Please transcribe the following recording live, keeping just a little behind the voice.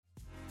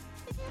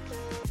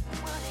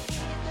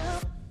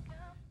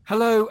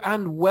Hello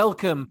and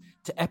welcome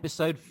to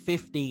episode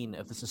 15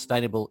 of the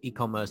Sustainable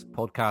E-commerce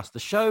podcast,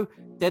 the show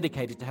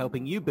dedicated to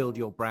helping you build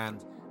your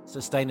brand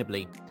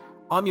sustainably.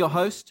 I'm your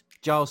host,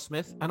 Giles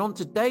Smith, and on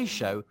today's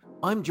show,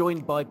 I'm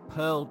joined by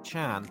Pearl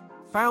Chan,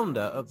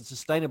 founder of the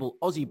sustainable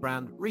Aussie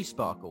brand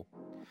Resparkle.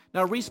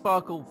 Now,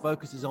 Resparkle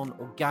focuses on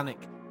organic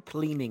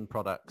cleaning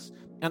products.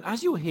 And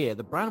as you'll hear,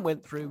 the brand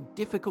went through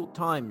difficult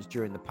times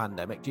during the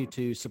pandemic due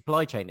to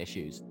supply chain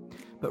issues.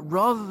 But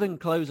rather than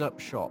close up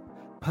shop,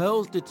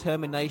 Pearl's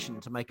determination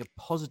to make a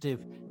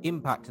positive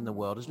impact in the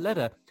world has led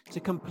her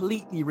to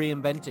completely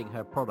reinventing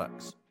her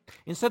products.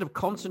 Instead of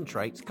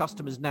concentrates,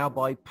 customers now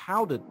buy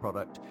powdered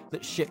product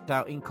that's shipped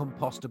out in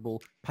compostable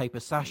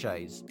paper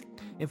sachets.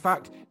 In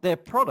fact, their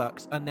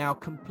products are now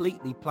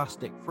completely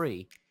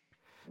plastic-free.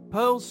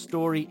 Pearl's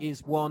story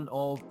is one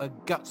of a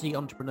gutsy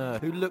entrepreneur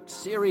who looked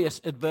serious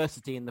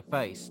adversity in the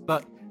face,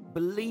 but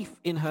belief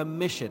in her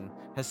mission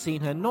has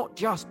seen her not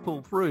just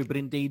pull through, but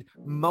indeed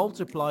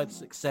multiply the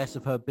success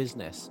of her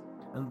business.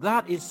 And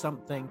that is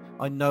something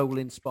I know will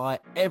inspire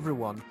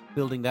everyone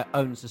building their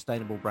own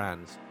sustainable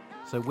brands.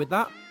 So with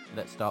that,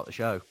 let's start the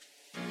show.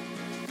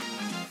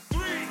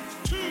 3,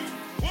 2,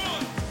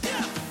 1,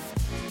 yeah!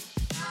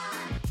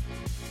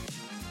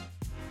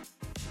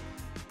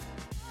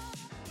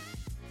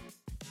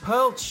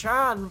 Pearl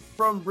Chan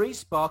from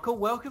Resparkle,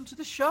 welcome to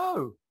the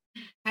show.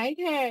 Hi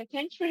there.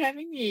 Thanks for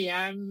having me.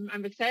 I'm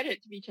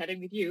excited to be chatting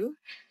with you.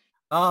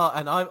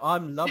 And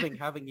I'm loving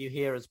having you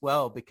here as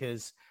well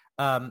because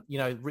the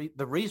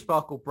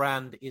Resparkle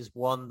brand is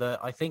one that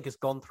I think has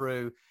gone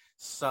through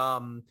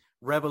some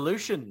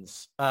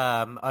revolutions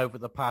over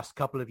the past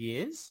couple of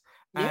years.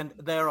 Yep. And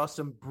there are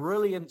some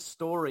brilliant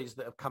stories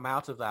that have come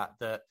out of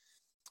that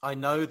I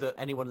know that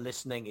anyone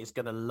listening is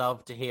going to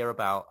love to hear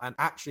about. And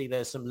actually,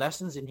 there's some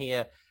lessons in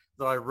here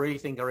that I really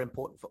think are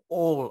important for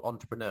all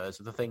entrepreneurs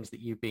of the things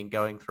that you've been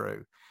going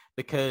through,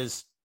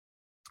 because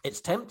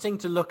it's tempting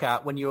to look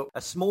at when you're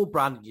a small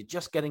brand and you're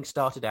just getting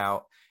started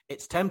out.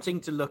 It's tempting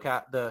to look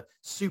at the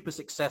super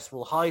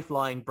successful,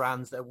 high-flying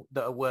brands that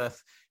are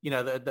worth,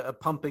 that are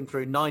pumping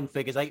through 9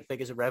 figures, 8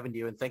 figures of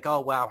revenue and think, oh,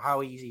 wow,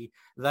 how easy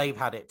they've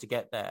had it to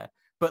get there.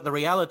 But the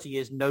reality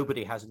is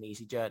nobody has an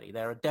easy journey.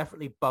 There are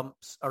definitely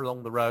bumps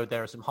along the road.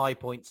 There are some high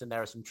points and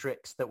there are some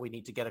tricks that we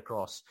need to get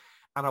across.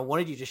 And I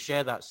wanted you to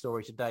share that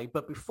story today.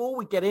 But before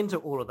we get into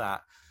all of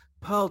that,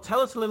 Pearl, tell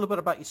us a little bit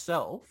about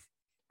yourself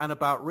and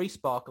about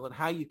Resparkle and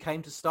how you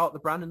came to start the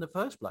brand in the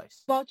first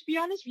place. Well, to be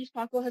honest,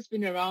 Resparkle has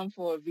been around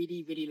for a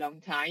really, really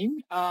long time.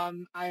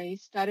 I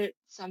started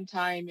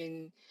sometime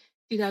in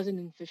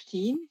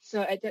 2015.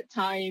 So at that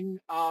time,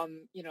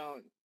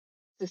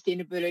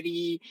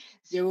 sustainability,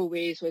 zero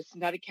waste was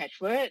not a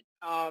catchword.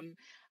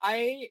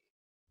 I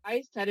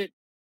started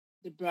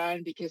the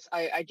brand because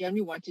I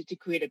generally wanted to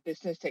create a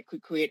business that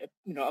could create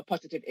a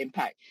positive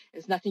impact.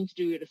 It's nothing to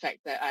do with the fact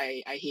that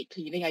I hate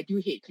cleaning. I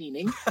do hate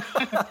cleaning.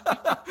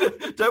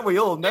 Don't we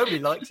all? Nobody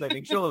likes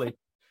cleaning, surely.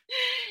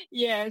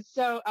 Yeah.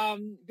 So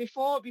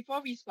before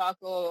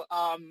Resparkle,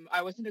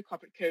 I was in a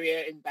corporate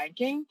career in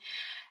banking.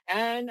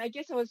 And I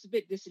guess I was a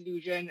bit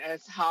disillusioned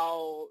as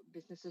how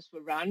businesses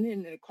were run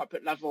in a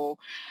corporate level.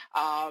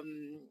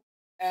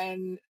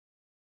 And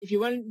if you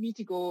want me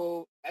to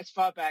go as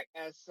far back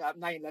as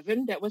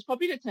 9/11, that was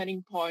probably the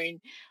turning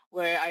point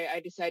where I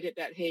decided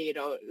that, hey,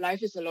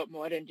 life is a lot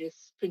more than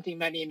just printing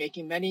money and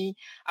making money.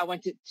 I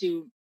wanted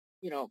to,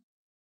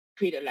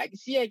 create a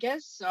legacy, I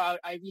guess. So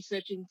I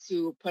researched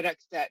into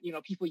products that,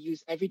 people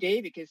use every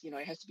day because, it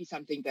has to be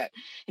something that,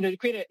 to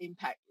create an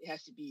impact, it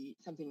has to be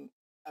something,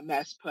 a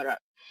mass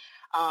product.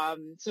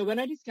 So when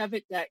I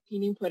discovered that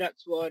cleaning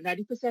products were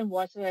 90%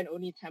 water and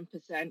only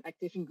 10%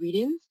 active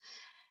ingredients,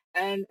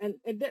 and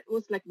that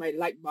was like my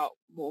light bulb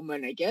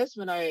moment, I guess,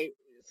 when I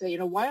say,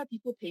 why are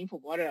people paying for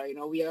water?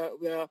 We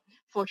are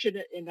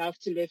fortunate enough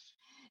to live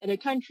in a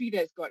country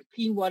that's got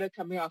clean water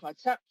coming off our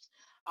taps.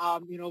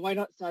 Why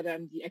not sell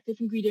them the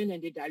active ingredient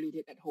and they dilute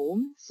it at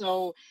home?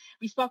 So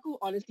Resparkle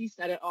honestly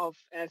started off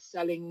as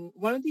selling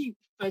one of the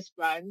first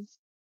brands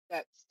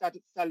that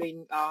started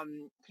selling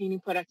cleaning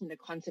products in the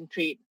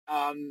concentrate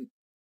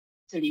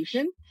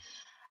solution.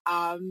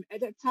 At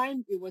that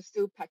time, it was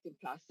still packed in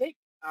plastic.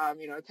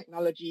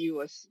 Technology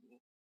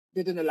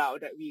didn't allow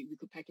that we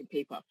could pack in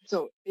paper.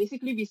 So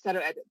basically,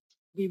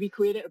 we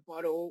created a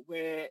bottle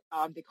where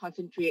the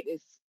concentrate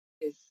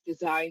is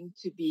designed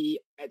to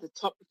be at the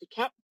top of the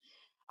cap.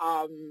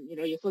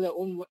 You fill your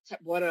own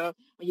tap water.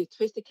 When you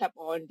twist the cap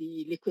on,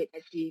 the liquid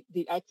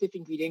the active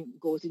ingredient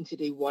goes into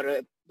the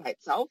water by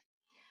itself.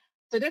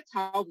 So that's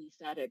how we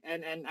started.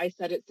 And I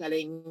started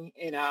selling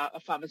in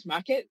a farmer's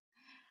market.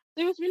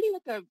 So it was really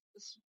like a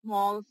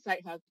small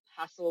side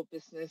hustle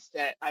business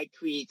that I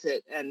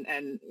created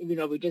and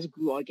we just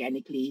grew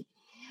organically.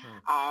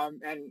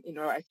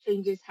 As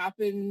changes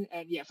happen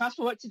and fast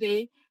forward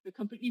today, we're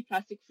completely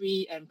plastic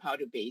free and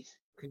powder based.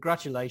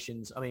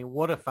 Congratulations. I mean,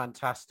 what a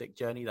fantastic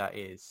journey that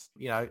is.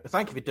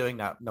 Thank you for doing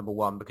that, number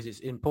one, because it's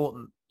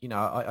important.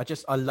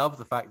 I love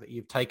the fact that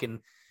you've taken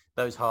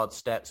those hard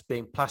steps,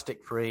 being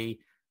plastic free,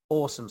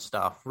 Awesome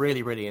stuff.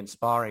 Really, really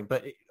inspiring.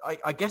 But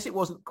I guess it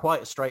wasn't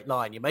quite a straight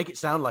line. You make it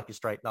sound like a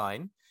straight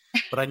line,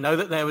 but I know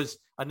that there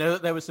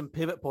was some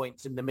pivot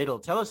points in the middle.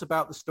 Tell us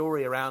about the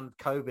story around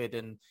COVID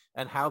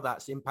and how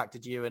that's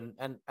impacted you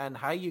and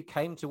how you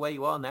came to where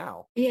you are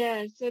now.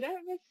 Yeah, so that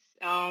was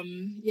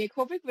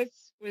COVID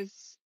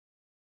was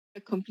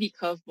a complete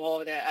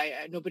curveball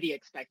that nobody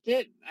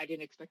expected. I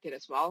didn't expect it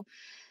as well.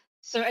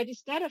 So at the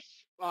start of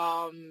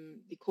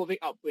the COVID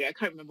outbreak, I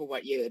can't remember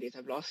what year it is.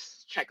 I've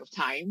lost track of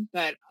time.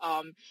 But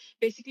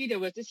basically, there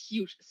was this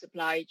huge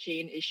supply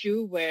chain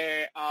issue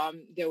where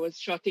there was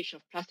shortage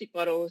of plastic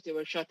bottles. There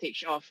was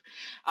shortage of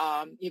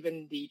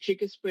even the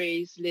trigger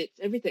sprays, lids,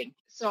 everything.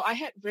 So I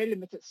had very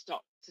limited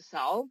stock to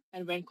sell.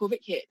 And when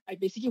COVID hit, I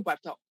basically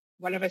wiped out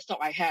whatever stock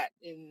I had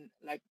in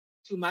like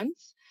 2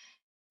 months.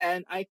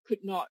 And I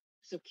could not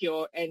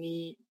secure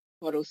any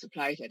bottle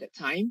supplies at that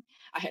time.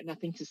 I had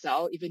nothing to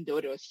sell, even though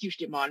there was huge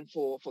demand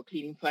for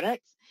cleaning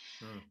products.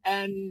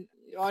 And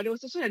there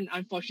was also an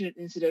unfortunate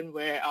incident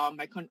where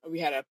we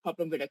had a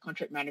problem with a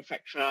contract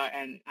manufacturer,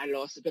 and I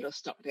lost a bit of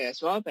stock there as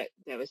well. But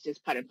that was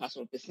just part and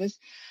parcel of business.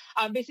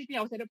 Basically,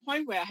 I was at a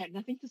point where I had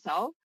nothing to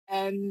sell,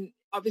 and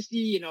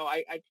obviously,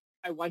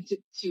 I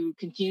wanted to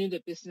continue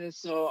the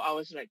business, so I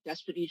was like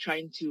desperately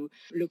trying to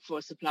look for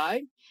a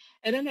supply.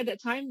 And then at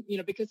that time,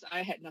 because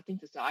I had nothing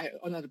to sell, I had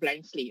another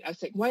blank slate. I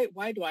was like,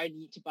 why do I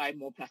need to buy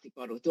more plastic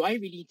bottles? Do I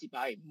really need to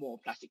buy more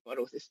plastic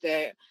bottles? Is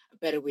there a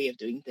better way of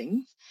doing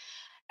things?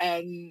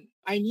 And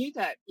I knew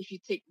that if you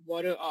take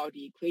water out of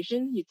the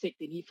equation, you take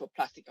the need for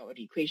plastic out of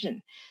the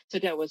equation. So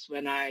that was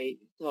when I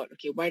thought,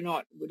 okay, why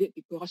not? Would it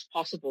be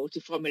possible to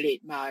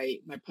formulate my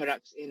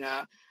products in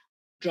a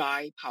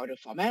dry powder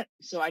format?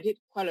 So I did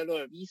quite a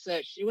lot of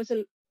research. It was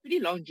a pretty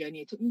long journey.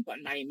 It took me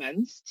about 9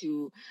 months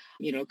to,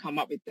 come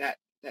up with that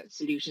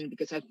solution,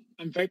 because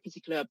I'm very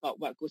particular about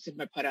what goes in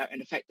my product and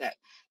the fact that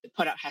the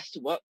product has to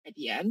work at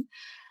the end.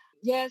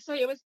 Yeah, so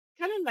it was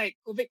kind of like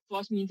COVID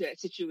forced me into a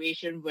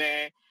situation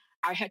where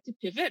I had to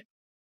pivot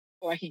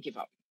or I can give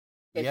up.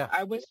 Yeah.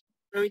 I was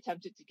very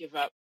tempted to give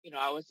up.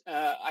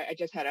 I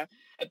just had a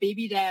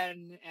baby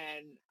then,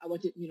 and I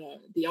wanted,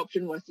 the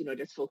option was,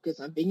 just focus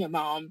on being a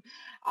mom,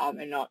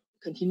 and not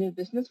continue the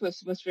business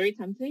was very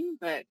tempting.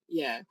 But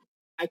yeah,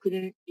 I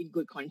couldn't in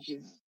good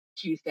conscience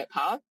choose that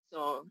path.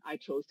 So I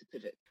chose to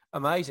pivot.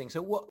 Amazing.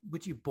 So what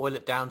would you boil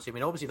it down to? I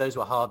mean, obviously those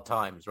were hard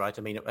times, right?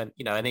 I mean, and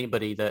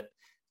anybody that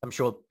I'm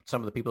sure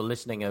some of the people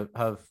listening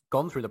have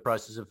gone through the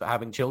process of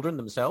having children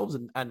themselves,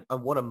 and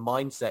what a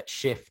mindset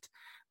shift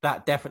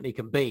that definitely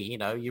can be.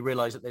 You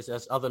realize that there's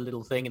this other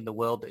little thing in the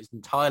world that is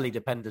entirely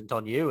dependent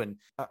on you. And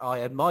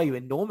I admire you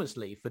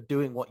enormously for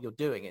doing what you're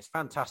doing. It's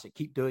fantastic.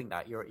 Keep doing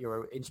that.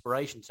 You're an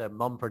inspiration to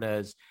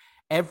mompreneurs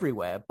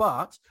everywhere.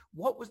 But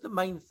what was the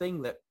main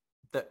thing that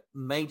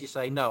made you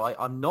say, no,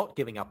 I'm not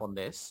giving up on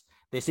this.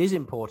 This is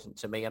important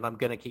to me and I'm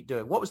going to keep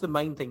doing? What was the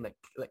main thing that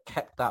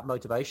kept that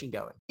motivation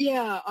going?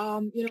 Yeah.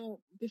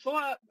 Before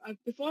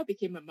I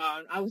became a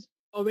mom, I was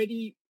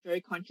already very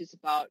conscious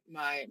about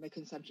my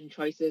consumption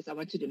choices. I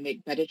wanted to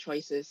make better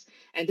choices.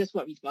 And that's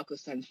what Resparkle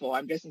stands for.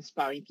 I'm just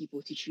inspiring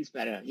people to choose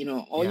better.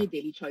 All your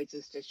daily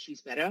choices, just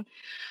choose better.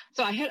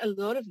 So I had a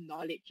lot of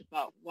knowledge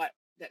about what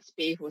that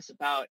space was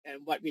about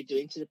and what we're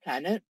doing to the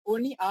planet.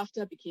 Only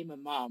after I became a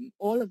mom,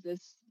 all of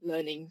this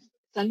learning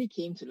suddenly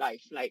came to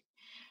life. Like,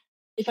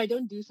 if I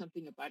don't do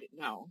something about it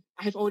now,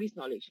 I have all this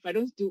knowledge. If I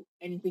don't do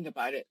anything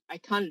about it, I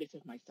can't live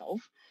with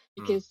myself,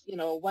 because,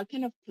 what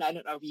kind of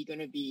planet are we going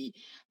to be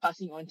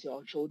passing on to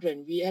our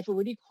children? We have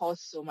already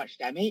caused so much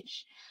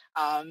damage.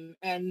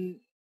 And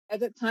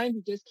at that time,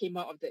 we just came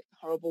out of that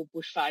horrible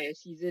bushfire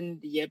season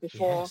the year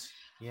before.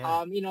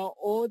 Yes. Yeah.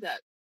 All that.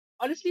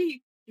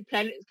 Honestly, the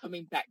planet is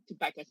coming back to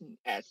bite us in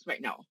the ass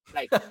right now.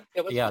 Like,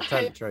 there was Yeah,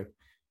 totally true.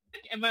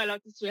 Am I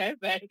allowed to swear?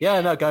 But Yeah,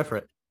 no, go for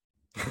it.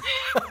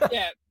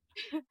 yeah.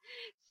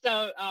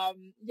 So so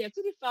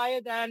the fire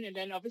then, and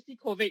then obviously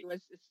COVID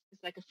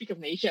it's like a freak of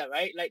nature,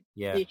 right? Like,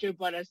 nature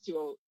brought us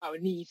to our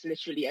knees,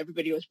 literally.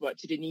 Everybody was brought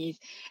to the knees,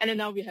 and then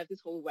now we have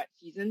this whole wet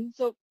season.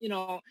 So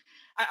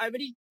I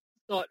really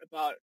thought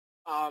about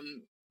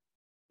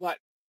what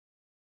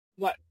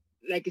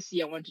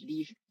legacy I want to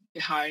leave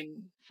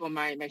behind for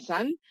my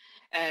son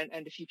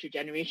and the future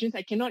generations.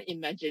 I cannot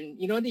imagine,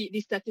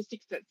 the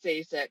statistics that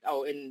says that,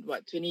 in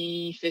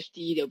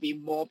 2050, there'll be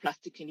more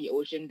plastic in the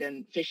ocean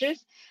than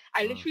fishes.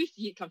 I literally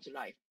see it come to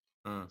life.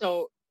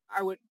 So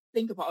I would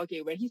think about,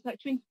 okay, when he's like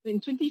in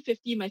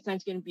 2050, my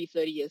son's going to be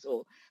 30 years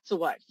old. So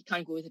what? He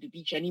can't go to the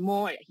beach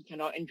anymore. He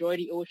cannot enjoy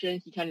the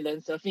ocean. He can't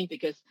learn surfing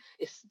because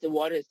the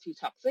water is too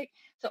toxic.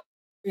 So,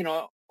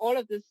 all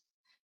of this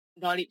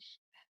knowledge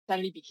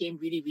suddenly became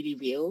really, really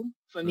real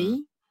for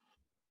me.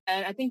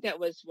 And I think that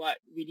was what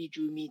really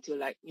drew me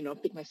to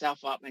pick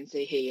myself up and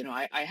say, hey,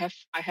 I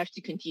have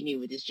to continue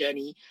with this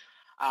journey.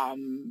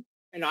 I'm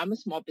a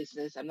small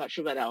business. I'm not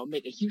sure whether I'll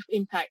make a huge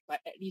impact,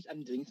 but at least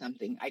I'm doing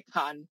something. I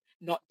can't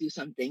not do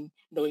something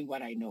knowing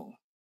what I know.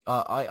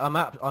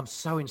 I'm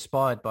so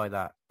inspired by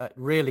that. It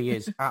really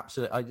is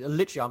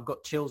absolutely. I've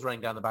got chills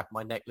running down the back of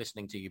my neck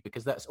listening to you,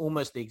 because that's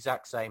almost the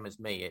exact same as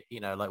me.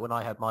 Like when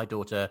I had my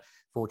daughter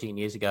 14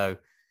 years ago,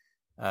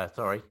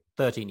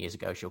 13 years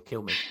ago, she'll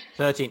kill me.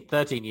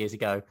 13 years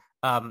ago.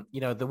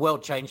 The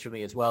world changed for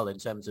me as well in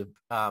terms of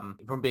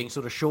from being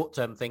sort of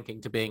short-term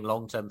thinking to being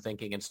long-term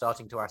thinking and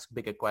starting to ask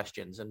bigger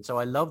questions. And so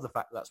I love the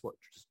fact that that's what's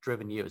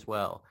driven you as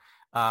well.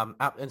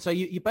 And so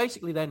you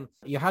basically then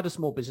you had a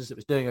small business that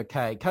was doing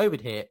okay.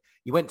 COVID hit,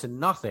 you went to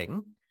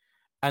nothing,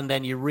 and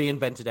then you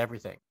reinvented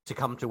everything to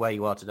come to where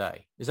you are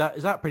today. Is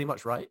that pretty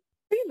much right?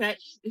 Pretty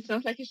much. It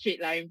sounds like a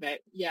straight line, but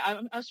yeah,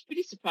 I was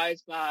pretty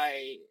surprised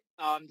by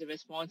the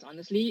response.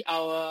 Honestly,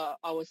 our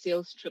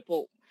sales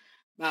tripled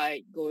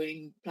by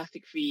going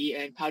plastic free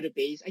and powder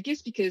based. I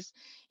guess because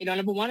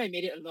number one, I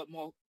made it a lot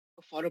more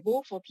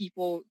affordable for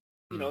people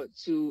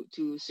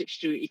to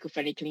switch to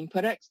eco-friendly cleaning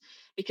products,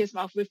 because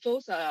mouth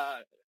refills are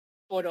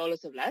 $4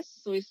 or less,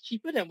 so it's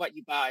cheaper than what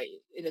you buy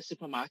in the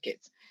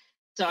supermarkets.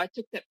 So I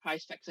took that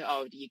price factor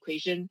out of the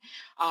equation,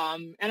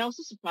 and I'm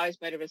also surprised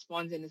by the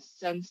response in the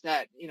sense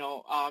that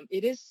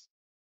it is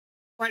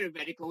quite a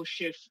radical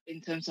shift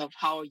in terms of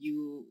how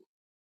you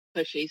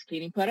purchase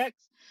cleaning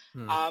products.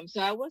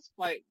 So I was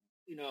quite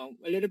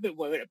a little bit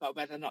worried about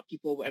whether or not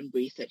people will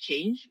embrace that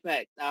change.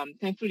 But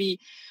thankfully,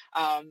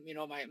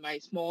 my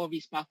small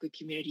Resparkle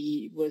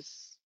community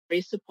was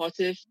very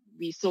supportive.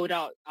 We sold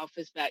out our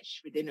first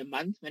batch within a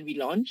month when we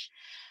launched.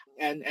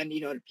 And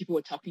people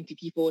were talking to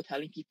people,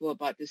 telling people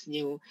about this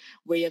new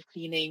way of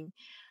cleaning.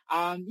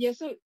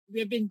 So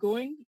we've been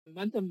going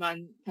month on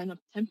month,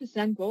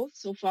 10% growth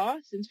so far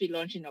since we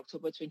launched in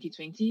October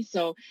 2020.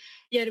 So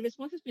yeah, the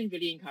response has been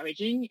really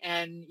encouraging.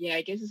 And yeah,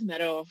 I guess it's a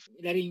matter of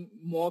letting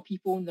more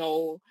people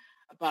know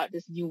about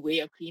this new way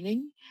of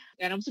cleaning.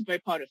 And I'm also very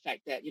proud of the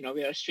fact that,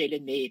 we're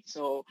Australian made.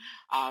 So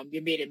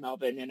we're made in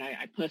Melbourne, and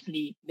I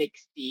personally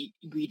mix the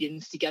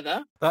ingredients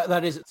together.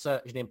 That is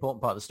such an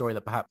important part of the story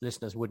that perhaps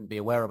listeners wouldn't be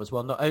aware of as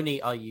well. Not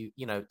only are you,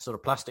 sort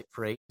of plastic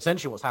free,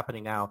 essentially what's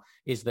happening now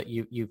is that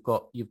you've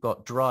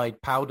got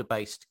dried powder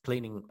based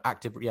cleaning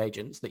active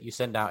reagents that you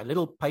send out in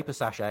little paper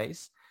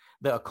sachets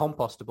that are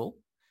compostable.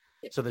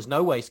 So there's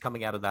no waste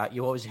coming out of that.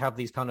 You always have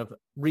these kind of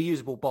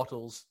reusable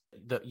bottles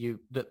that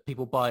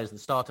people buy as the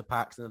starter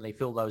packs, and then they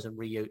fill those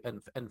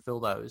and fill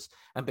those.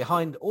 And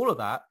behind all of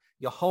that,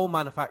 your whole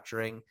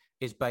manufacturing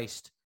is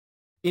based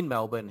in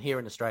Melbourne, here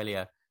in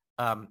Australia.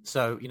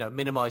 So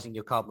minimizing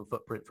your carbon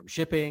footprint from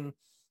shipping,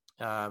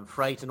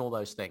 freight, and all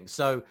those things.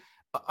 So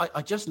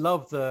I just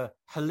love the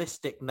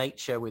holistic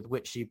nature with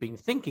which you've been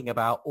thinking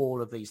about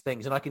all of these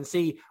things. And I can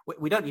see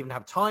we don't even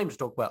have time to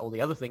talk about all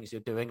the other things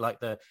you're doing, like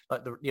the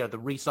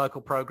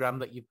recycle program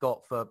that you've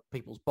got for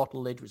people's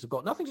bottle lids, which have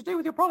got nothing to do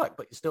with your product,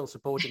 but you're still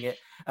supporting it,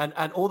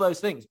 and all those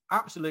things.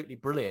 Absolutely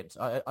brilliant.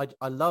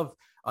 I love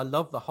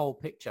the whole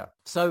picture.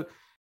 So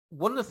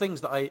one of the things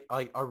that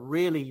I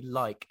really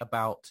like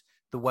about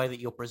the way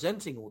that you're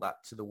presenting all that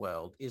to the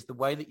world is the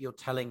way that you're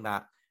telling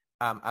that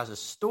as a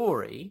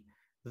story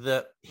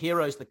that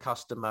heroes the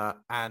customer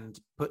and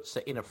puts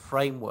it in a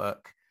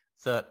framework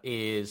that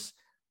is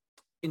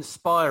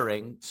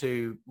inspiring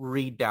to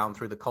read down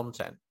through the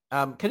content.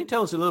 Can you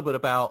tell us a little bit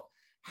about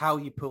how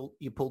you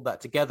pulled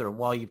that together, and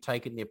why you've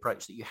taken the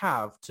approach that you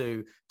have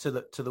to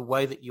the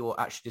way that you're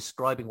actually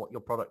describing what your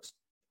products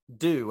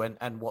do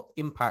and what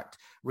impact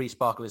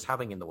Resparkle is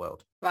having in the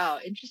world? Wow,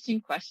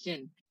 interesting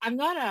question. I'm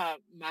not a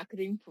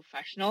marketing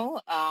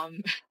professional.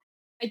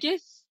 I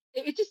guess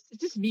it's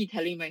just me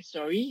telling my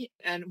story,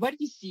 and what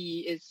you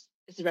see is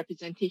a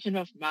representation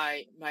of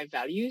my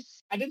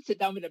values. I didn't sit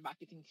down with a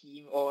marketing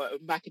team or a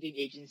marketing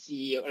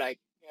agency or like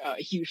a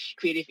huge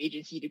creative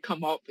agency to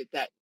come up with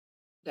that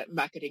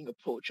marketing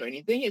approach or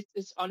anything.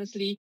 It's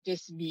honestly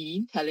just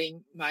me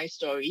telling my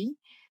story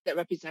that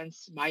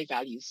represents my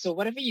values. So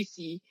whatever you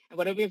see and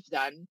whatever we've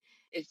done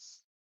is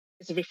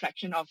a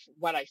reflection of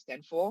what I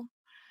stand for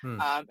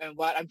and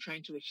what I'm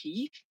trying to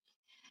achieve.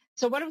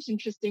 So what was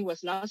interesting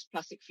was last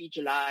Plastic Free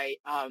July,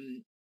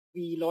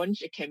 we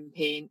launched a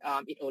campaign,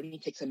 It Only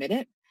Takes a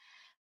Minute.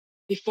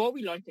 Before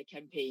we launched the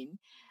campaign,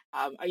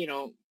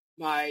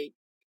 my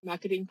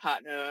marketing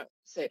partner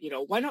said,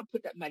 why not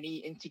put that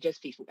money into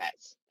just Facebook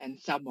ads and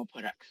sell more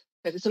products?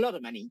 Because it's a lot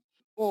of money.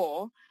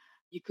 Or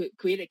you could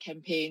create a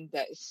campaign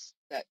that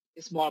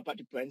is more about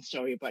the brand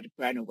story, about the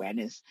brand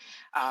awareness.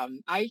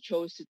 I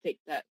chose to take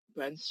that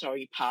brand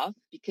story path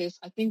because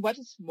I think what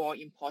is more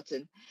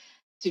important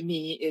to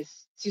me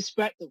is to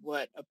spread the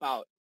word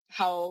about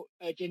how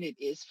urgent it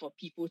is for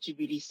people to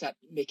really start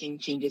making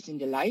changes in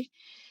their life.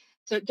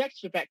 So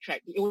just to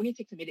backtrack, the Only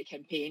Takes a Minute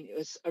campaign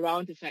was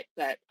around the fact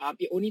that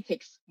it only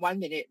takes 1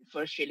 minute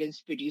for Australians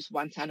to produce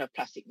 1 ton of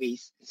plastic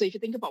waste. So if you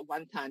think about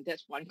 1 ton,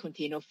 that's 1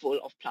 container full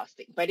of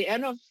plastic. By the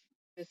end of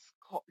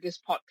this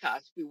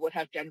podcast, we would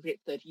have generated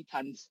 30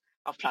 tons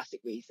of plastic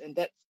waste, and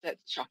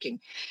that's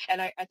shocking.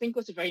 And I think it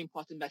was a very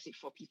important message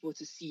for people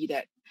to see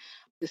that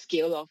the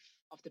scale of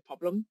the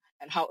problem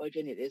and how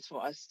urgent it is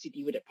for us to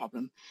deal with that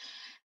problem.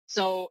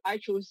 So I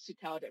chose to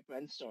tell that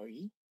brand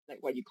story, like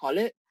what you call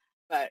it.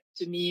 But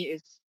to me,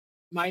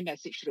 my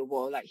message to the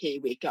world, like, hey,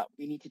 wake up,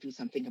 we need to do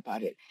something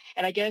about it.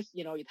 And I guess,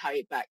 you tie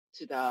it back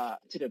to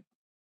the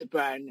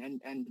brand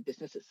and the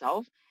business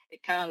itself.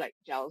 It kind of like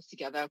gels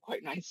together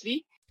quite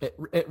nicely.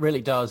 It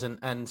really does.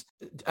 And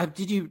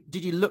did you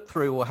look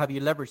through, or have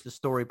you leveraged the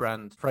story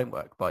brand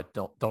framework by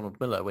Donald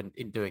Miller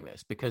in doing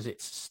this? Because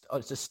it's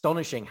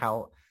astonishing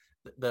how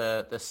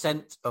the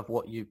scent of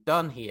what you've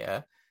done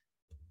here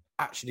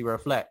actually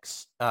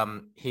reflects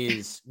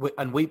his,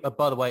 and we,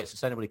 by the way, at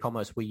Sustainable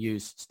E-commerce, we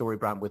use story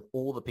brand with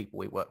all the people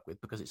we work with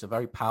because it's a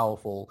very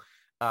powerful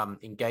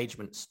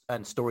engagement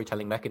and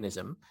storytelling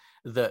mechanism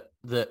that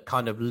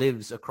kind of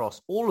lives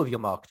across all of your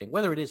marketing,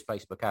 whether it is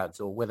Facebook ads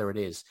or whether it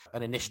is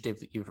an initiative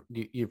that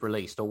you've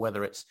released, or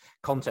whether it's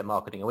content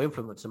marketing or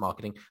influencer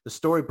marketing. The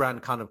story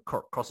brand kind of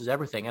crosses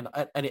everything, and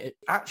it's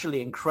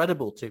actually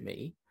incredible to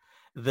me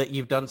that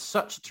you've done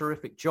such a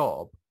terrific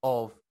job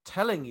of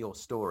telling your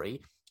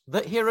story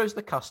that heroes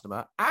the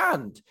customer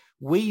and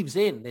weaves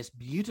in this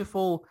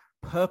beautiful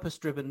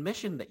purpose-driven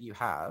mission that you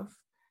have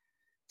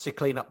to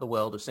clean up the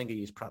world of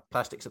single-use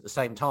plastics at the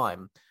same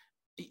time.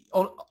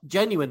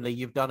 Genuinely,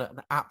 you've done an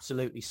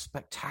absolutely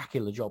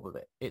spectacular job of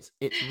it. It's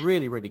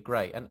really, really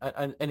great. And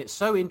it's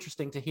so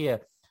interesting to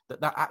hear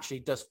that actually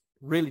does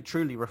really,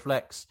 truly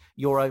reflects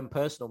your own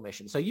personal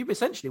mission. So you've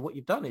essentially, what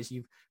you've done is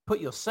you've put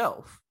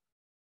yourself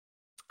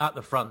at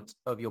the front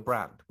of your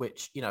brand,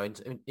 which,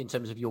 in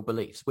terms of your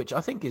beliefs, which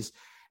I think is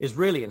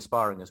really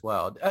inspiring as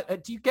well.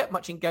 Do you get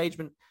much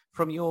engagement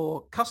from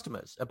your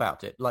customers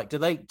about it? Like, do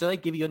they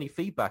give you any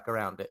feedback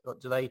around it? Or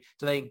do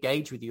they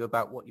engage with you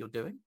about what you're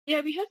doing?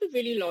 Yeah, we have a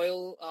really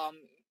loyal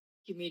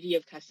community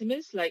of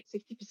customers. Like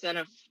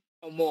 60%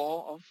 or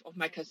more of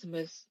my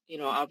customers,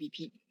 are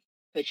repeat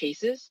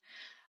purchases.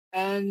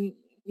 And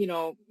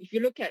if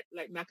you look at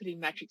like marketing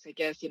metrics, I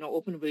guess,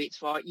 open rates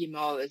for our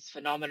email is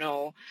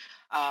phenomenal.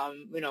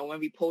 When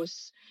we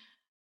post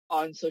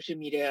on social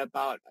media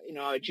about,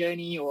 our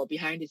journey or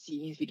behind the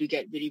scenes, we do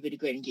get really, really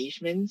great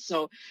engagement.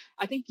 So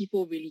I think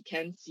people really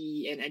can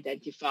see and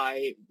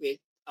identify with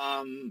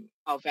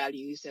our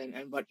values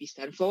and what we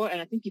stand for.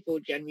 And I think people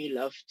generally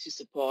love to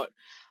support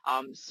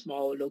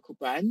small local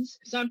brands.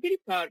 So I'm pretty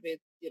proud with,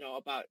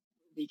 about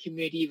the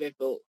community we've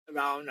built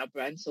around our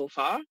brand so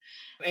far.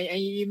 And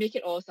you make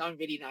it all sound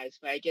really nice,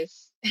 but I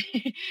guess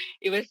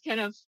it was kind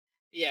of,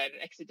 an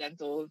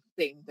accidental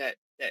thing that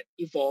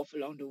evolved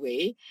along the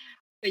way.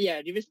 But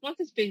yeah, the response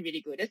has been really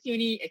good. That's the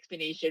only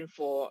explanation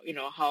for,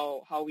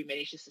 how we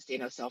managed to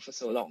sustain ourselves for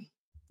so long.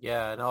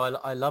 Yeah, no,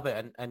 I love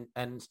it.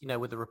 And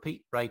with a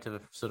repeat rate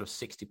of sort of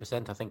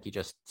 60%, I think you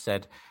just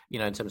said,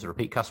 in terms of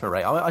repeat customer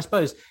rate, I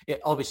suppose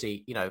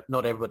obviously,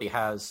 not everybody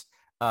has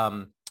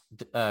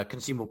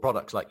consumable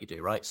products like you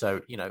do, right?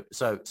 So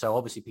so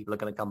obviously people are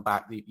going to come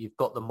back. You've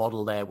got the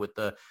model there with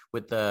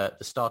the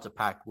starter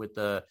pack with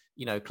the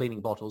cleaning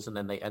bottles, and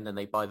then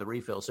they buy the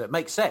refill. So it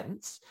makes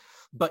sense,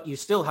 but you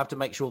still have to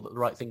make sure that the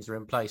right things are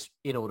in place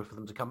in order for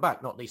them to come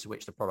back. Not least of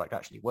which the product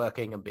actually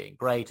working and being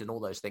great, and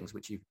all those things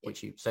which you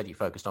said you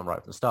focused on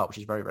right from the start, which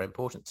is very, very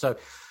important. So,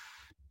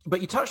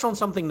 but you touched on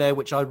something there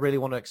which I really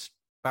want to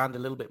expand a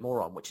little bit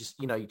more on, which is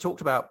you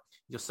talked about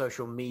your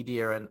social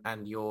media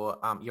and your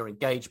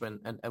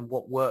engagement and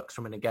what works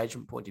from an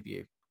engagement point of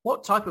view.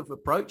 What type of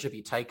approach have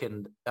you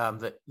taken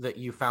that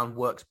you found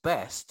works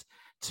best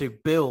to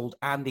build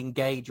and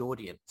engage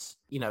audience,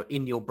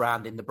 in your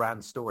brand, in the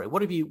brand story?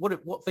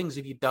 What things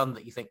have you done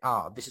that you think,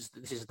 this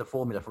is the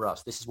formula for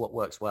us, this is what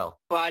works well?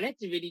 Well,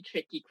 that's a really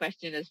tricky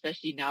question,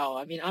 especially now.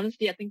 I mean,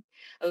 honestly, I think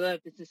a lot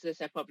of businesses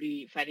have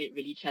probably find it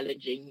really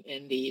challenging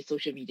in the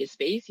social media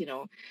space,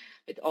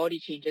 with all the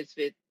changes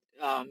with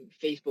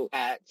Facebook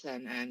ads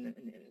and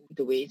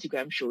the way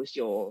Instagram shows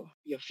your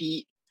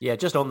feed. Yeah,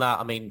 just on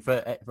that, I mean,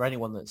 for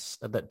anyone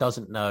that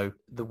doesn't know,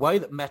 the way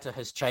that Meta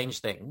has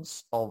changed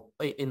things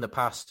in the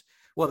past,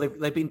 well,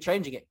 they've been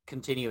changing it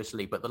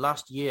continuously, but the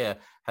last year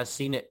has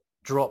seen it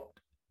drop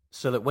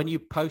so that when you're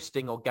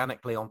posting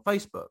organically on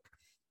Facebook,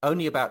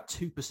 only about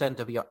 2%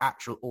 of your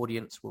actual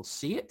audience will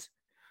see it.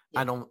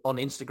 Yeah. And on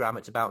Instagram,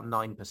 it's about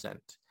 9%.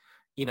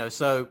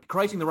 So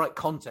creating the right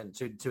content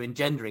to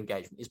engender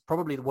engagement is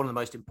probably one of the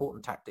most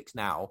important tactics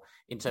now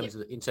in terms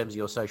of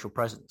your social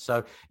presence.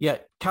 So yeah,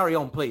 carry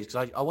on, please,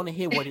 because I want to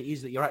hear what it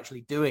is that you're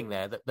actually doing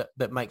there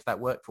that makes that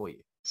work for you.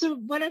 So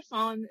what I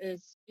found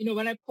is,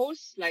 when I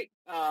post like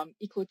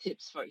eco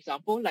tips, for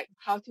example, like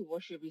how to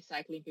wash your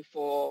recycling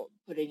before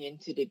putting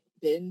into the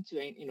bin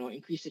to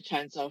increase the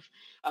chance of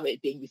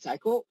it being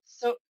recycled.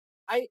 So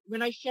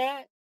when I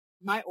share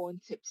my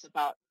own tips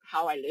about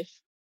how I live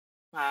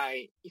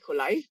my eco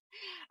life,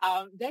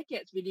 that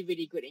gets really,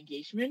 really good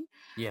engagement.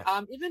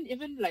 Yeah.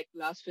 Even like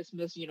last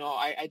Christmas,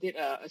 I did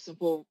a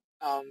simple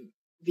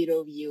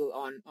video reel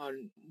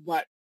on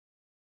what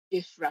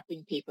if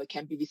wrapping paper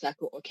can be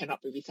recycled or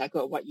cannot be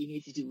recycled, or what you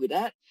need to do with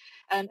that.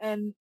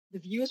 And the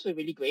views were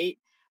really great.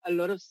 A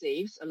lot of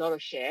saves, a lot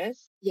of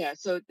shares. Yeah,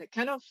 so the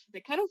kind of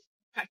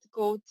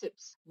practical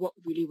tips work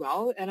really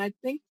well. And I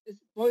think it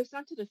boils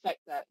down to the fact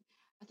that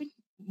I think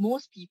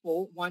most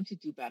people want to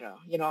do better.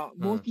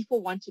 Most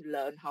people want to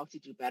learn how to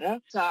do better.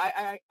 So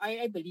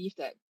I believe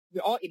that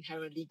we're all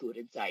inherently good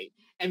inside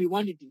and we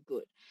want to do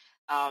good.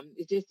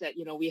 It's just that,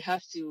 we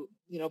have to,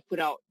 put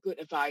out good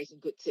advice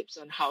and good tips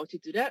on how to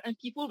do that, and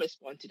people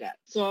respond to that.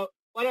 So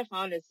what I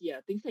found is,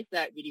 things like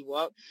that really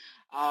work.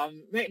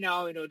 Right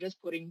now, just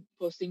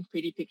posting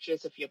pretty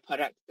pictures of your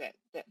product, that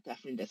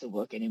definitely doesn't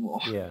work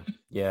anymore.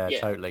 Yeah,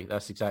 totally.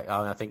 That's exactly.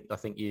 I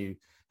think you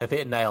have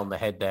hit a nail on the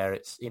head there.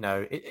 It's,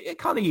 it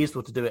kind of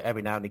useful to do it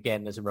every now and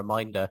again as a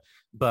reminder.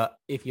 But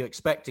if you're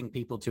expecting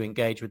people to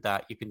engage with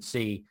that, you can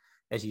see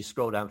as you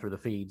scroll down through the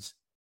feeds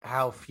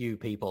how few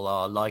people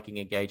are liking,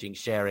 engaging,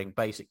 sharing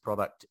basic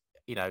product,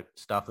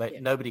 stuff.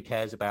 Nobody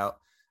cares about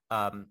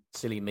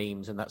silly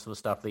memes and that sort of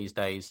stuff these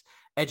days.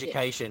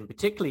 Education,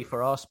 particularly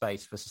for our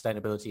space for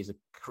sustainability,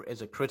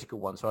 is a critical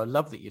one. So I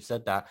love that you've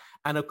said that.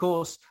 And of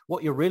course,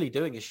 what you're really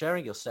doing is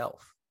sharing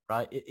yourself,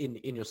 right?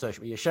 In your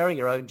social media, you're sharing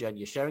your own journey,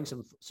 you're sharing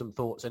some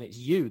thoughts, and it's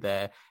you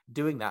there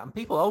doing that. And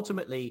people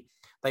ultimately,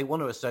 they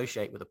want to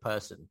associate with a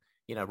person,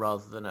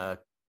 rather than a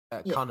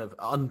kind of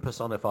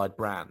unpersonified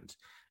brand.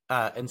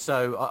 And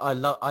so I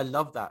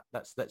love that.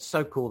 That's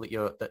so cool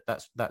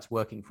that that's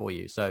working for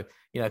you. So,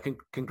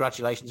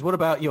 congratulations. What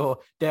about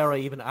dare I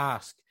even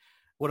ask,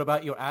 what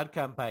about your ad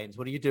campaigns?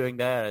 What are you doing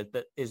there?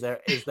 Is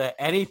there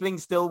anything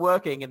still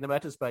working in the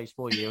meta space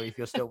for you if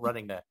you're still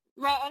running there?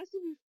 Well, honestly,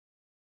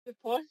 we've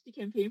paused the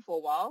campaign for a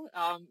while.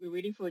 We're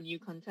waiting for new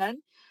content.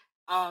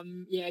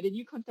 The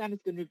new content is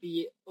going to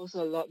be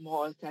also a lot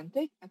more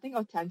authentic. I think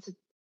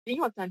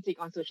being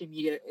authentic on social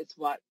media is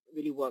what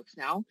really works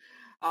now.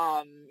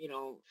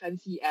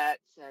 Fancy ads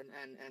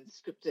and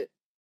scripted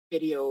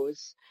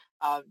videos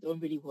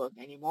don't really work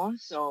anymore.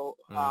 So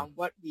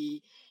what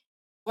we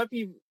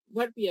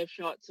have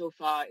shot so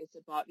far is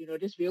about,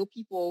 just real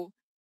people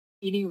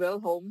cleaning real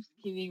homes,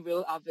 cleaning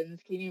real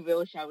ovens, cleaning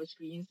real shower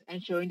screens,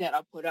 and showing that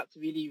our products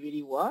really,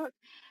 really work.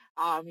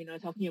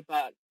 Talking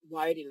about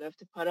why they love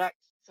the product.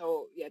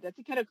 So that's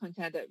the kind of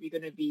content that we're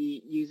going to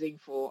be using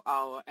for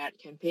our ad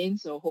campaign.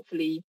 So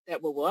hopefully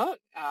that will work.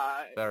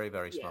 Very,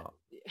 very smart.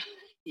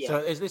 Yeah. So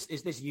is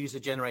this user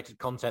generated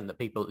content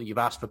that you've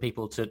asked for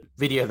people to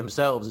video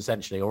themselves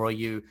essentially, or are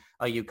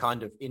you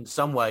kind of in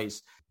some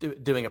ways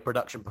doing a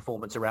production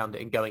performance around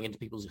it and going into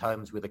people's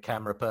homes with a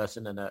camera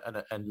person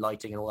and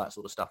lighting and all that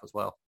sort of stuff as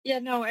well? Yeah,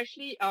 no,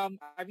 actually, I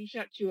reached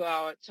out to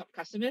our top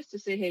customers to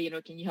say, hey,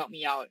 can you help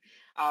me out?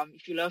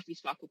 If you love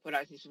Resparkle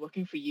products, it's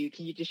working for you,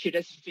 can you just shoot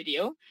us a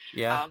video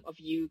of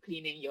you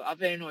cleaning your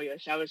oven or your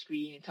shower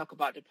screen and talk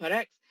about the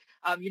products?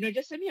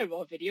 Just send me a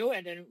raw video,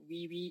 and then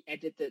we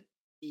edited the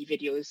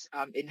videos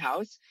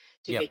in-house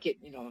to make it,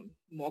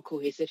 more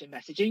cohesive in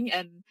messaging.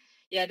 And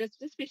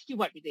that's basically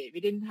what we did.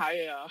 We didn't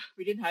hire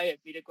a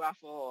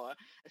videographer or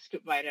a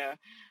scriptwriter.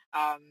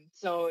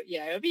 So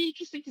it'll be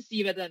interesting to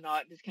see whether or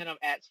not this kind of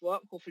ads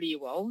work. Hopefully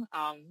it will.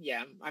 I'm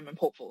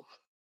hopeful.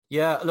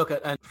 Yeah, look,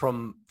 and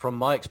from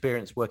my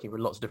experience working with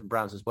lots of different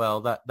brands as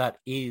well, that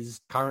is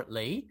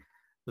currently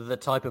the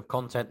type of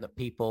content that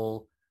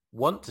people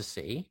want to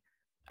see,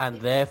 and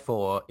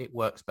therefore it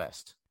works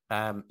best.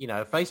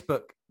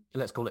 Facebook,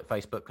 let's call it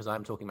Facebook because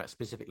I'm talking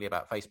specifically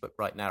about Facebook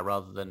right now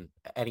rather than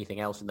anything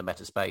else in the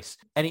meta space.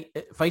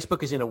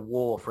 Facebook is in a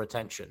war for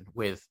attention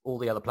with all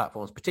the other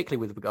platforms, particularly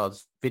with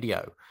regards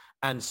video.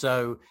 And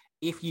so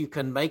if you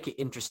can make it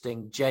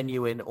interesting,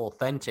 genuine,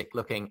 authentic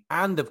looking,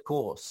 and of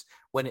course,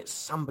 when it's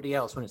somebody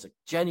else, when it's a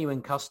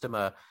genuine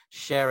customer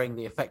sharing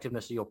the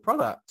effectiveness of your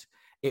product,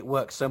 it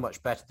works so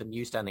much better than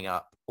you standing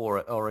up or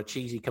a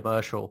cheesy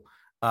commercial.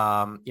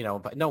 But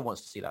no one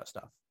wants to see that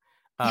stuff.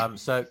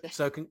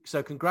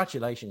 So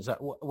congratulations.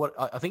 What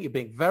I think you're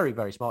being very,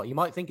 very smart. You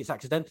might think it's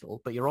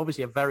accidental, but you're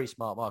obviously a very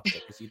smart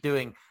marketer because you're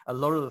doing a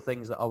lot of the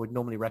things that I would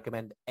normally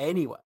recommend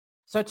anyway.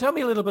 So tell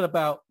me a little bit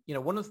about,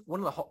 one of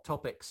the hot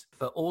topics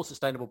for all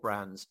sustainable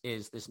brands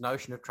is this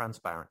notion of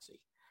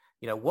transparency.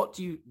 What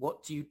do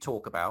you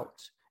talk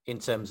about in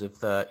terms of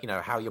the,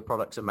 how your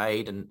products are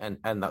made and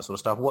that sort of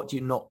stuff? What do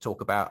you not talk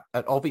about?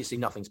 And obviously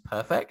nothing's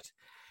perfect,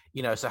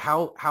 so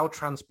how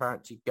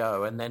transparent do you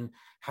go? And then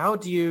how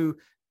do you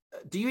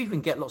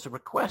even get lots of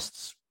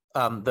requests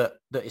that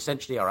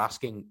essentially are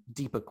asking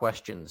deeper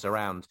questions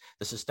around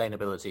the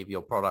sustainability of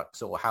your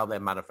products or how they're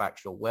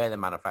manufactured or where they're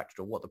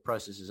manufactured or what the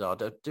processes are?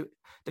 Do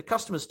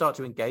customers start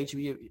to engage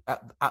with you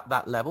at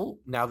that level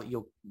now that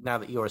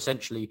you're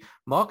essentially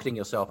marketing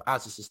yourself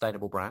as a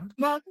sustainable brand?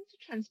 Well, it comes to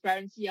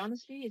transparency,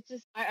 honestly, it's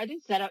just I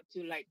didn't set out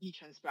to be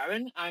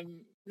transparent. I'm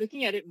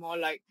looking at it more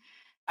like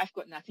I've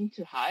got nothing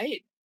to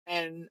hide,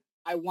 and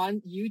I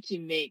want you to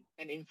make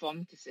an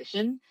informed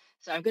decision.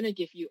 So I'm going to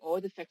give you all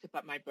the facts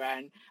about my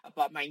brand,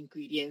 about my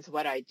ingredients,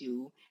 what I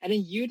do, and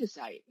then you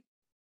decide.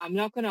 I'm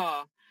not going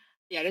to,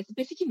 there's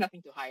basically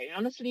nothing to hide. And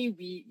honestly,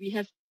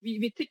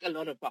 we tick a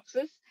lot of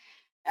boxes,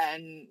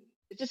 and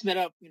it's just a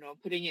matter of,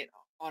 putting it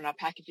on our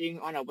packaging,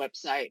 on our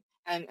website,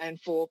 and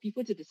for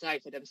people to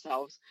decide for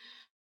themselves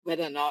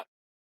whether or not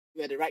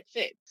we're the right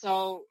fit.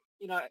 So,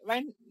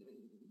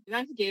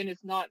 once again,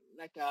 it's not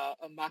like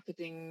a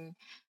marketing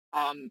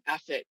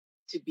effort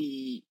to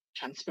be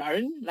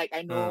transparent. Like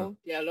I know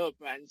there are a lot of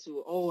brands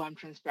who, oh, I'm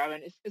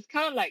transparent. It's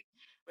kind of like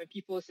when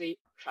people say,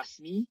 trust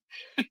me.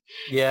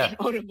 Yeah, And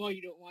all the more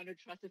you don't want to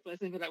trust a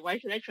person, but like, why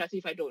should I trust you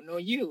if I don't know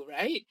you,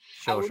 right?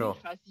 I sure, only sure.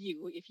 trust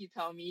you if you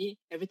tell me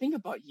everything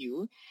about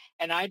you,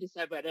 and I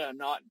decide whether or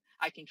not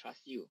I can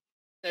trust you.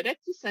 So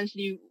that's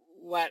essentially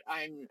what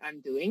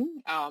I'm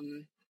doing.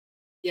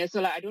 Yeah,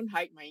 so like I don't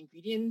hide my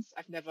ingredients.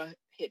 I never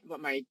hid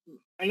what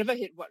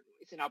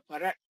is in our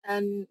product.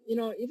 And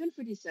even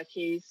for these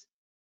sachets,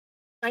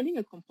 finding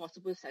a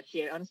compostable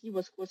sachet honestly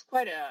was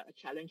quite a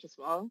challenge as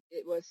well.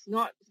 It's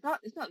not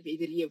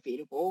readily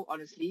available,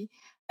 honestly.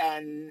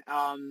 And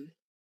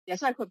yeah,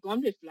 so I could have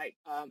gone with like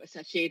a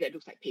sachet that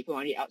looks like paper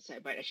on the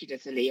outside, but actually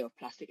there's a layer of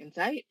plastic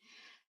inside.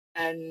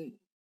 And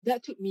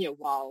that took me a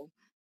while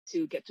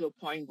to get to a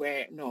point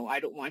where no,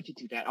 I don't want to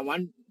do that. I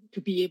want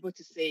to be able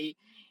to say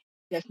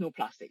there's no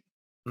plastic,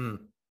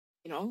 Mm.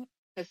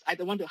 because I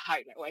don't want to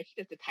hide like, oh,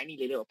 actually there's a tiny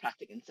layer of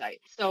plastic inside.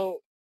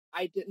 So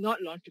I did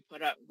not launch the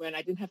product when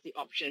I didn't have the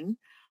option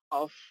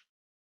of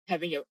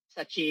having a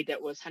sachet that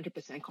was 100%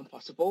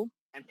 compostable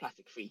and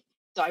plastic free.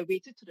 So I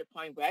waited to the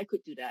point where I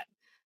could do that.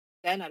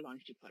 Then I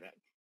launched the product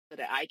so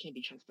that I can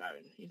be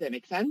transparent. If that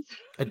makes sense.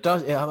 It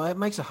does. Yeah, it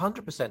makes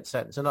 100%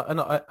 sense, and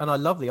I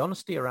love the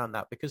honesty around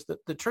that, because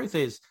the truth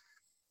is,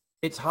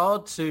 it's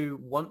hard to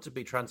want to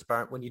be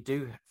transparent when you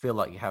do feel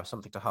like you have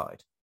something to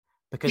hide,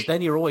 because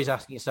then you're always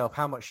asking yourself,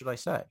 how much should I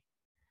say?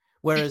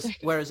 Whereas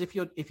if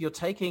you're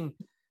taking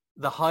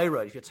the high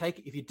road,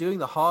 if you're doing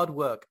the hard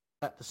work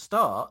at the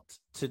start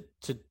to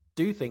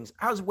do things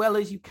as well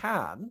as you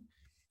can,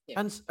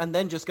 Yeah. and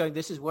then just going,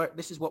 this is what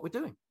we're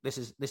doing. This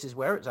is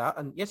where it's at.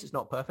 And yes, it's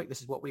not perfect.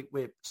 This is what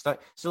we're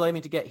still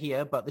aiming to get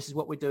here, but this is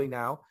what we're doing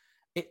now.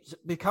 It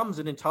becomes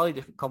an entirely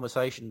different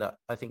conversation that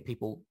I think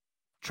people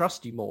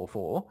trust you more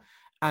for,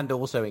 and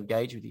also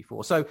engage with you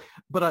for. So,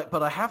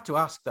 but I have to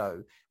ask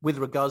though, with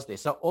regards to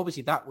this, so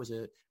obviously that was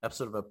a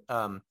sort of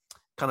a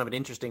kind of an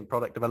interesting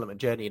product development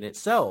journey in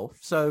itself.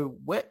 So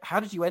how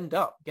did you end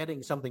up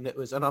getting something that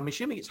was, and I'm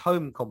assuming it's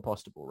home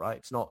compostable, right?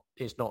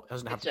 It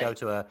doesn't have to go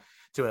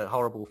to a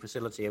horrible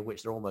facility, of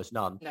which there are almost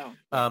none.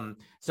 No.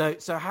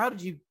 So how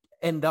did you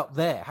end up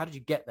there? How did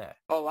you get there?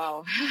 Oh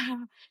wow.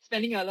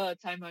 Spending a lot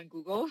of time on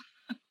Google.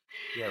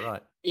 Yeah,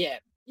 right.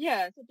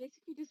 Yeah, so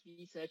basically just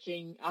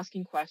researching,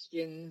 asking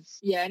questions.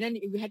 Yeah, and then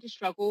we had to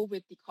struggle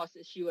with the cost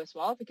issue as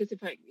well, because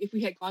if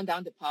we had gone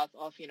down the path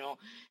of,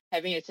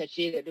 having a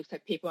sachet that looks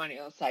like paper on the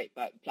outside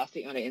but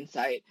plastic on the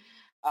inside,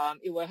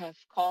 it would have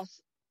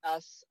cost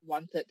us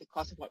one-third the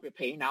cost of what we're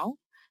paying now.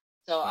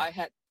 So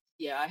Right.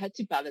 I had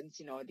to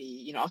balance,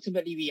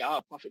 ultimately we are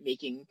a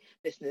profit-making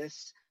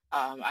business.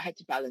 I had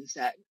to balance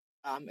that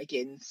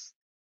against,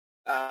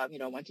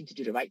 wanting to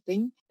do the right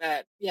thing.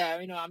 But yeah,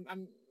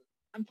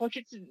 I'm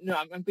fortunate to,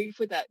 I'm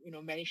grateful that,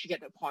 managed to get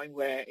to the point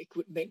where it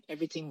could make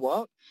everything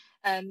work.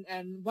 And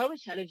what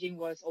was challenging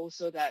was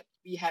also that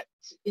we had,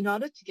 in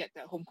order to get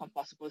that home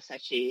compostable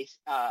sachet,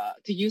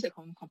 to use a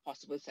home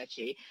compostable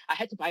sachet, I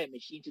had to buy a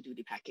machine to do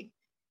the packing.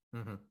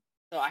 Mm-hmm.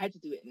 So I had to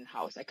do it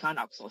in-house. I can't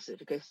outsource it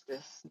because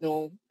there's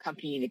no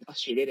company in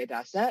Australia that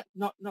does that.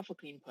 Not for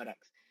clean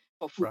products,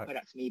 for food Right.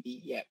 products maybe,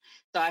 yeah.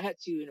 So I had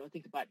to,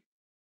 think about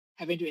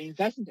having to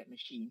invest in that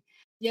machine.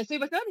 Yeah, so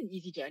it was not an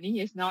easy journey.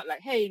 It's not like,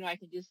 hey, I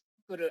can just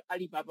go to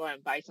Alibaba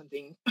and buy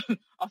something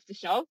off the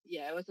shelf.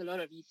 Yeah, it was a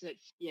lot of research.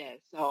 Yeah,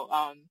 so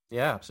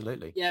Yeah,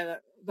 absolutely. yeah,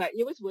 but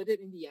it was worth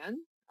it in the end.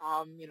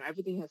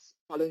 Everything has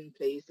fallen in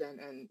place,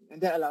 and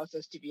that allows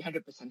us to be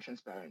 100%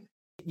 transparent.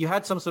 You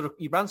ran some sort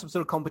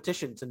of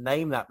competition to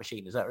name that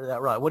machine. Is that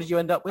right? What did you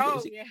end up with?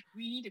 Oh, yeah,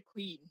 we need a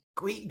queen.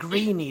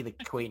 Greenie the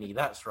Queenie.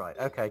 That's right.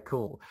 Okay,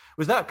 cool.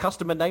 Was that a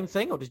customer name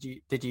thing, or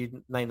did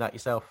you name that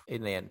yourself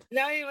in the end?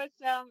 No, it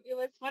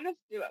was one of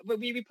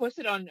we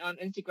posted on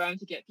Instagram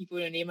to get people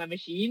to name a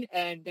machine,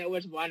 and that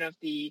was one of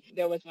the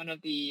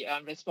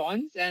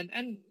response,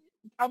 and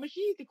our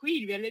machine is the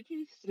queen. We are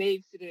literally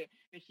slaves to the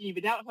machine.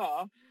 Without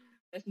her,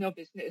 there's no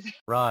business.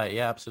 Right.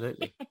 Yeah,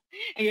 absolutely.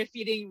 And we're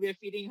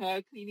feeding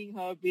her, cleaning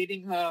her,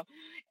 bathing her,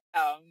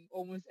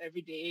 almost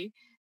every day,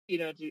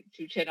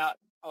 to check out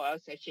our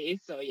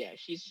sachets. So yeah,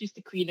 she's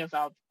the queen of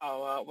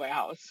our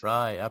warehouse.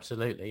 Right.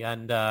 Absolutely.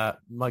 And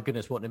my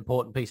goodness, what an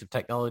important piece of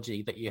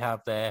technology that you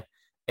have there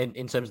in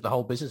terms of the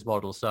whole business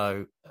model.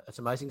 So that's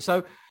amazing.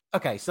 So,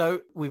 okay.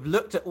 So we've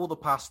looked at all the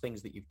past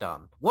things that you've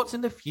done. What's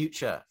in the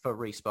future for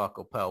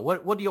Resparkle Pearl?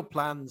 What are your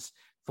plans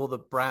for the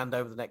brand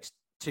over the next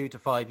 2 to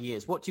 5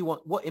 years? What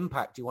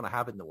impact do you want to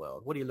have in the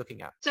world? What are you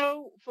looking at?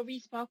 So for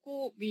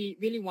Resparkle, we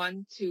really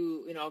want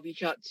to,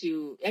 reach out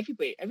to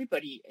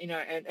everybody,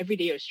 an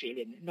everyday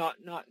Australian, not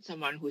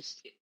someone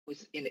who's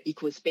in the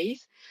eco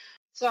space.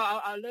 So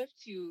I'd love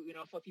to,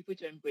 for people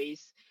to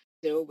embrace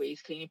zero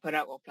waste cleaning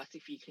product or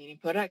plastic free cleaning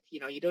product.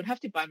 You don't have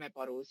to buy my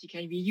bottles. You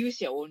can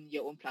reuse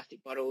your own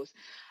plastic bottles,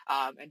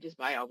 and just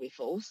buy our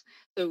refills.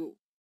 So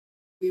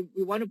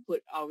we want to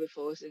put our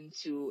refills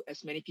into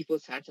as many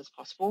people's hands as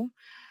possible.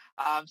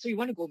 So we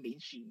want to go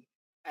mainstream,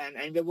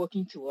 and we're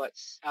working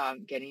towards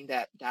getting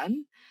that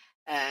done,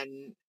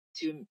 and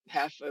to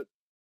have a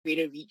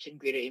greater reach and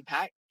greater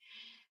impact.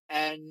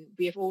 And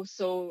we have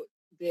also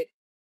did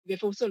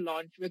we've also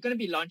launched. We're going to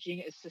be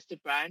launching a sister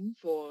brand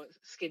for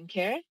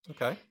skincare.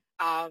 Okay.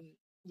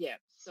 Yeah,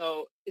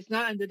 so it's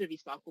not under the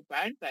Resparkle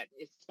brand, but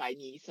it's by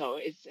me. So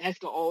it has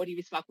got all the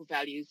Resparkle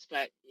values,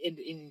 but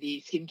in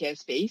the skincare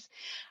space.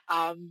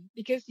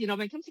 Because, when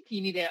it comes to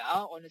cleaning, there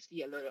are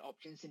honestly a lot of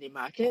options in the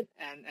market,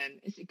 and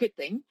it's a good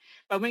thing.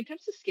 But when it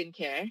comes to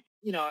skincare,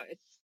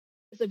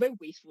 it's a very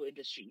wasteful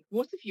industry.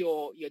 Most of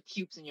your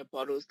tubes and your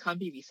bottles can't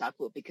be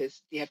recycled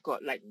because they have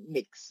got like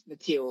mixed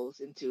materials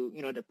into,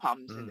 the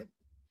pumps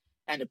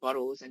and the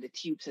bottles and the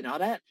tubes and all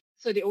that.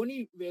 So the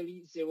only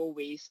really zero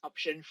waste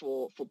option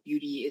for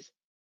beauty is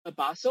a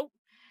bar soap.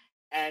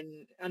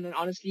 And then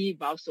honestly,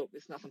 bar soap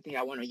is not something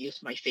I want to use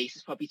for my face.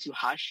 It's probably too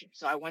harsh.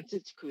 So I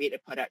wanted to create a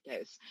product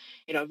that is,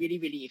 really,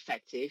 really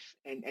effective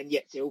and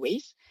yet zero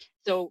waste.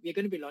 So we're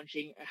going to be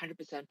launching a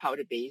 100%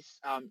 powder-based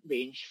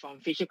range, from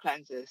facial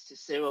cleansers to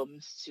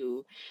serums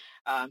to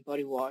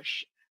body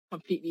wash,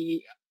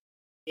 completely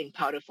in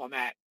powder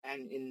format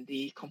and in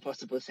the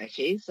compostable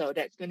sachet. So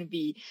that's going to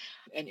be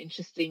an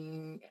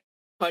interesting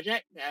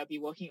project that I'll be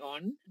working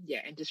on,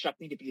 and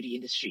disrupting the beauty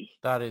industry.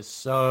 That is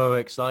so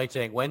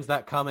exciting. When's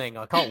that coming?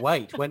 I can't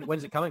wait.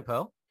 When's it coming,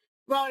 Pearl?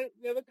 Well,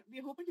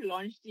 we're hoping to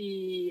launch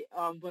the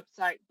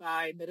website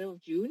by middle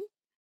of June.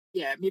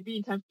 Yeah, maybe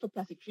in time for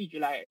Plastic Free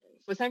July.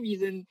 For some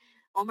reason,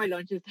 all my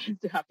launches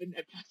tend to happen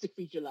at Plastic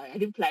Free July. I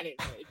didn't plan it,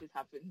 but it just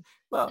happens.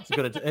 Well,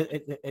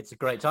 it's a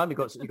great time. You've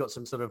got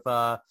some sort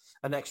of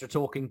an extra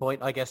talking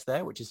point, I guess,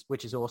 there, which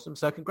is awesome.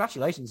 So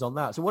congratulations on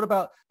that. So what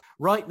about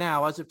right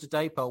now, as of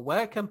today, Pearl?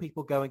 Where can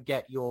people go and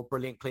get your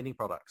brilliant cleaning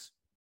products?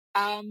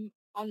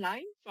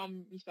 Online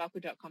from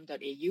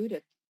resparkle.com.au.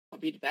 That's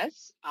probably the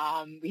best.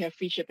 We have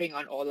free shipping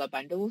on all our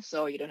bundles,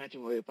 so you don't have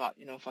to worry about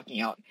forking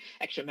out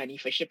extra money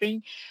for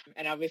shipping.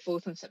 And our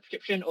refills and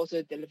subscription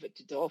also delivered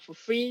to door for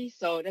free.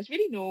 So there's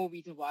really no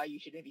reason why you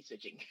shouldn't be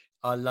switching.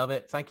 I love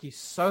it. Thank you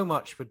so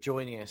much for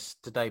joining us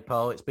today,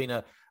 Pearl. It's been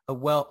a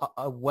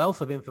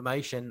wealth of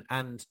information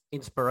and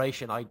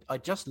inspiration. I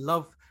just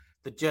love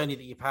the journey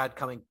that you've had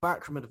coming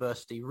back from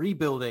adversity,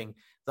 rebuilding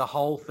the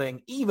whole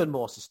thing even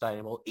more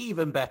sustainable,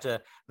 even better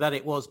than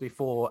it was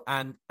before.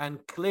 And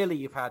clearly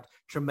you've had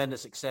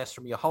tremendous success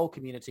from your whole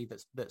community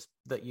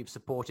that you've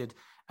supported.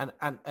 And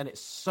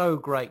it's so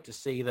great to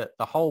see that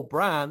the whole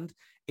brand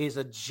is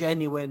a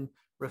genuine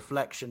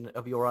reflection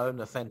of your own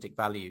authentic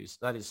values.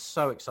 That is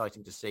so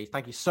exciting to see.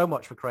 Thank you so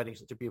much for creating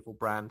such a beautiful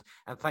brand.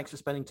 And thanks for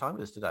spending time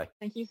with us today.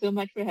 Thank you so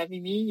much for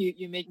having me.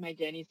 You make my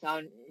journey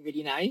sound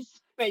really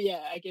nice. But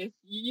yeah, I guess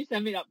you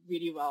sum it up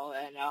really well.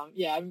 And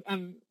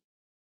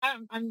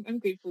I'm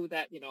grateful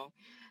that,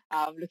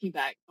 looking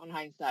back on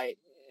hindsight,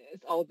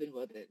 it's all been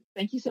worth it.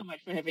 Thank you so much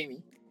for having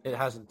me. It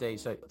has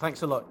indeed. So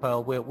thanks a lot,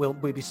 Pearl. We'll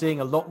be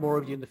seeing a lot more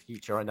of you in the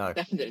future, I know.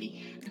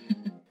 Definitely.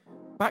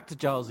 Back to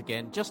Giles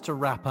again, just to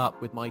wrap up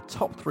with my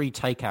top 3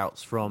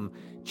 takeouts from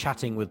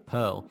chatting with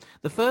Pearl.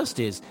 The first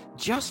is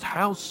just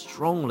how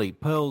strongly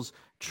Pearl's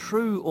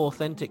true,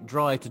 authentic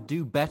drive to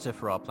do better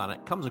for our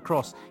planet comes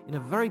across in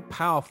a very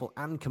powerful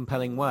and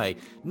compelling way,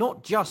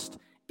 not just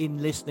in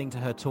listening to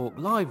her talk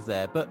live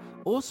there, but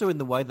also in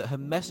the way that her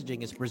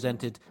messaging is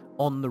presented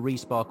on the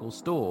Resparkle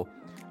store.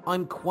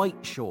 I'm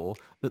quite sure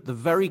that the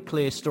very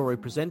clear story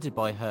presented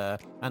by her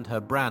and her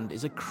brand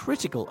is a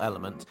critical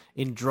element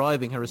in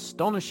driving her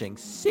astonishing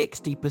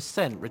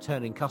 60%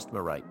 returning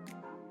customer rate.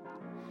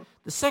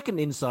 The second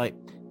insight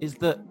is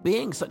that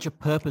being such a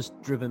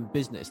purpose-driven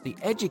business, the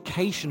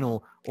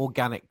educational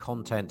organic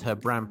content her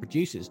brand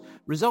produces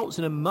results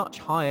in a much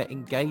higher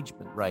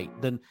engagement rate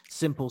than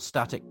simple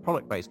static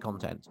product-based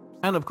content.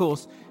 And of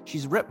course,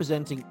 she's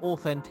representing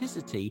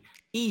authenticity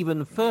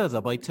even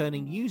further by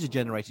turning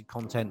user-generated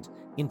content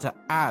into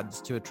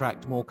ads to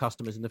attract more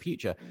customers in the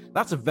future.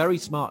 That's a very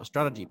smart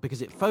strategy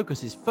because it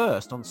focuses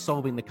first on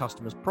solving the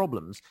customer's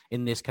problems,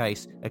 in this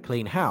case, a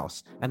clean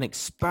house, and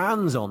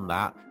expands on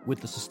that with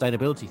the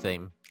sustainability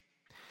theme.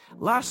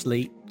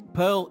 Lastly,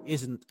 Pearl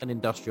isn't an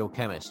industrial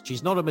chemist.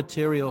 She's not a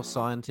material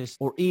scientist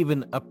or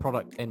even a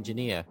product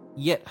engineer.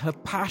 Yet her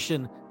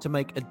passion to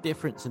make a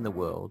difference in the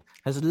world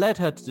has led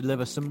her to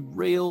deliver some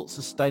real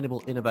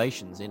sustainable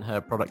innovations in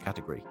her product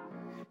category.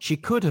 She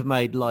could have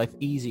made life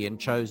easy and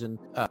chosen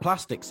a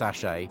plastic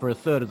sachet for a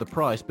third of the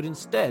price, but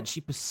instead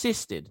she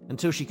persisted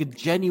until she could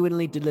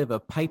genuinely deliver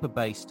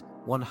paper-based,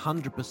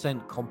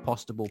 100%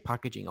 compostable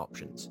packaging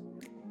options.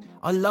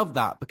 I love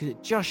that because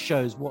it just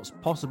shows what's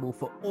possible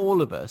for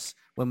all of us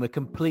when we're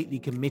completely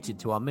committed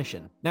to our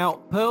mission. Now,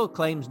 Pearl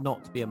claims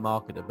not to be a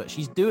marketer, but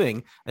she's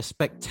doing a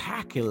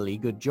spectacularly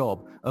good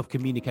job of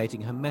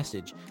communicating her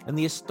message, and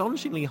the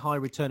astonishingly high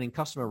returning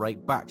customer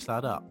rate backs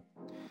that up.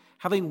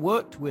 Having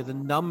worked with a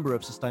number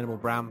of sustainable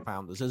brand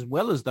founders, as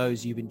well as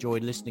those you've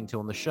enjoyed listening to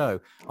on the show,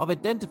 I've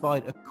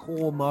identified a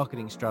core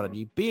marketing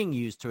strategy being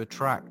used to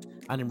attract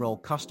and enroll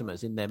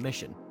customers in their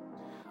mission.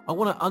 I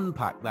want to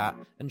unpack that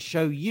and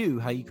show you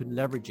how you can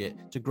leverage it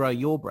to grow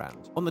your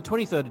brand. On the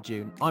 23rd of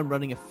June, I'm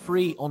running a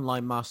free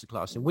online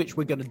masterclass in which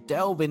we're going to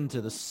delve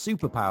into the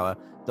superpower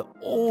that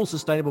all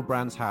sustainable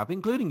brands have,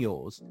 including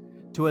yours,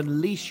 to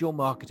unleash your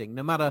marketing,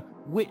 no matter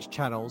which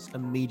channels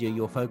and media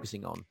you're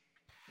focusing on.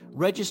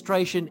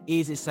 Registration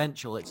is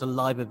essential. It's a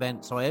live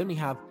event, so I only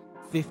have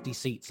 50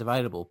 seats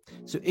available.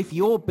 So if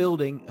you're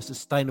building a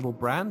sustainable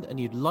brand and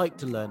you'd like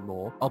to learn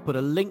more, I'll put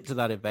a link to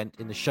that event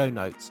in the show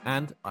notes,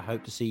 and I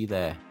hope to see you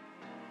there.